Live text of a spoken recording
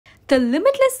The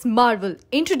limitless marvel,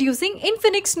 introducing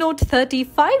Infinix Note 30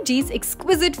 5G's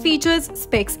exquisite features,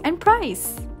 specs and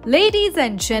price. Ladies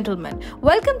and gentlemen,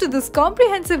 welcome to this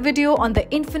comprehensive video on the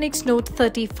Infinix Note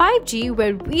 30 5G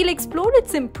where we'll explore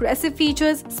its impressive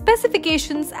features,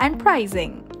 specifications and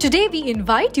pricing. Today we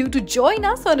invite you to join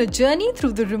us on a journey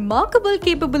through the remarkable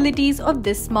capabilities of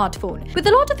this smartphone. With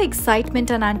a lot of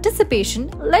excitement and anticipation,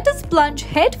 let us plunge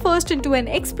headfirst into an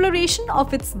exploration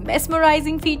of its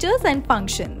mesmerizing features and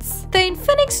functions. The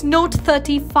Infinix Note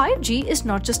 30 5G is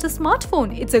not just a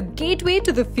smartphone, it's a gateway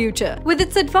to the future. With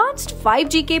its advanced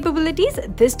 5G capabilities,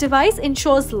 this device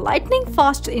ensures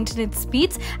lightning-fast internet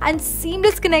speeds and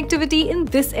seamless connectivity in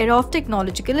this era of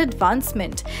technological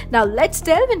advancement. Now let's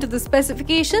delve into the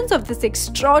specifications of this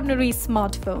extraordinary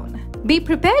smartphone. Be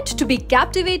prepared to be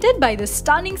captivated by the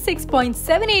stunning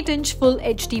 6.78-inch Full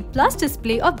HD Plus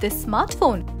display of this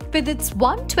smartphone. With its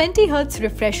 120Hz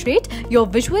refresh rate, your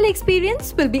visual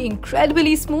experience will be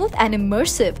incredibly smooth and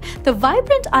immersive. The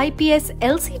vibrant IPS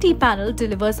LCD panel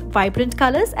delivers vibrant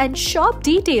colors and sharp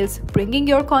details, bringing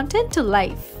your content to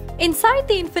life. Inside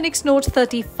the Infinix Note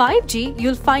 30 5G,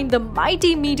 you'll find the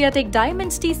mighty MediaTek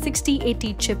Dimensity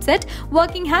 6080 chipset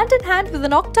working hand-in-hand with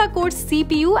an octa-core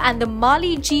CPU and the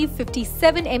Mali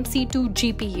G57MC2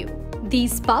 GPU.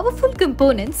 These powerful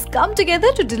components come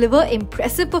together to deliver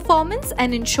impressive performance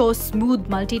and ensure smooth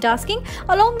multitasking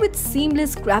along with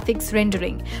seamless graphics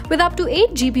rendering. With up to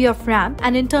 8GB of RAM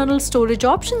and internal storage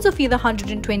options of either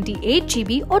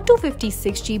 128GB or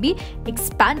 256GB,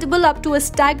 expandable up to a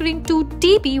staggering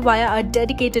 2TB via a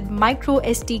dedicated micro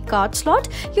SD card slot,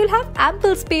 you'll have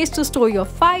ample space to store your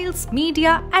files,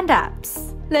 media and apps.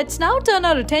 Let's now turn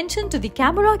our attention to the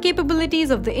camera capabilities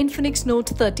of the Infinix Note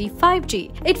 30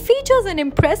 5G. It features an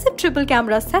impressive triple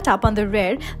camera setup on the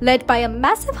rear, led by a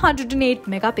massive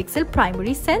 108-megapixel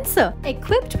primary sensor.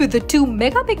 Equipped with a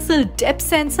 2-megapixel depth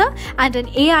sensor and an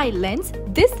AI lens,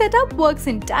 this setup works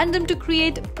in tandem to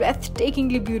create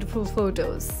breathtakingly beautiful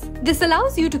photos. This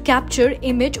allows you to capture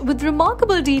image with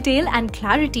remarkable detail and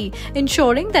clarity,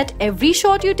 ensuring that every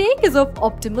shot you take is of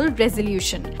optimal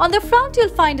resolution. On the front, you'll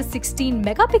find a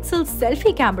 16-megapixel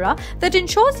selfie camera that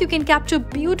ensures you can capture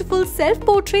beautiful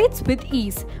self-portraits with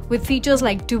ease. With features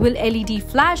like dual LED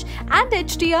flash and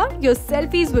HDR, your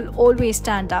selfies will always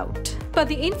stand out. But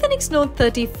the Infinix Note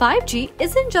 30 5G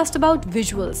isn't just about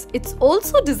visuals, it's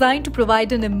also designed to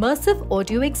provide an immersive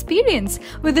audio experience.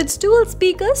 With its dual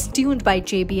speakers tuned by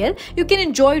JBL, you can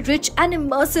enjoy rich and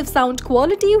immersive sound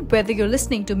quality whether you're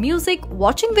listening to music,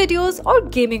 watching videos, or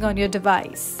gaming on your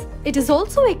device. It is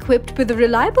also equipped with a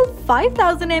reliable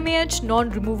 5000 mAh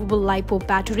non-removable LiPo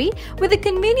battery. With the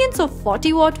convenience of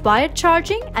 40-watt wired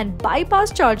charging and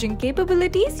bypass charging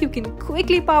capabilities, you can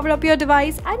quickly power up your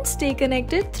device and stay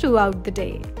connected throughout the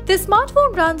day. This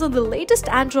smartphone runs on the latest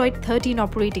Android 13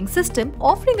 operating system,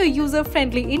 offering a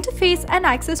user-friendly interface and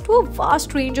access to a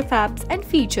vast range of apps and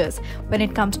features. When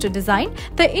it comes to design,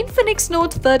 the Infinix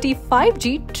Note 30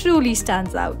 5G truly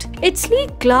stands out. Its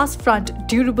sleek glass front,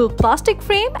 durable plastic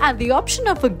frame and the option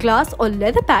of a glass or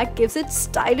leather pack gives it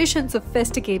stylish and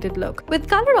sophisticated look. With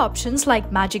color options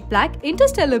like Magic Black,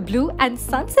 Interstellar Blue and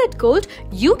Sunset Gold,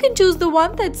 you can choose the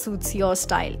one that suits your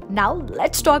style. Now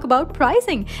let's talk about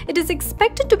pricing. It is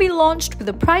expected to be launched with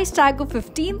a price tag of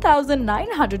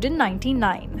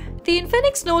 $15,999. The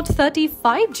Infinix Note 30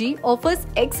 5G offers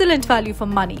excellent value for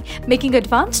money, making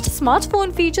advanced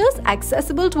smartphone features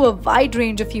accessible to a wide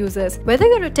range of users. Whether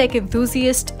you're a tech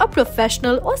enthusiast, a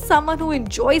professional, or someone who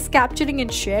enjoys capturing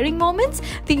and sharing moments,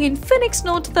 the Infinix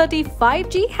Note 30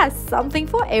 5G has something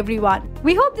for everyone.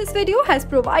 We hope this video has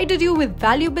provided you with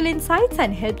valuable insights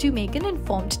and helped you make an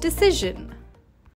informed decision.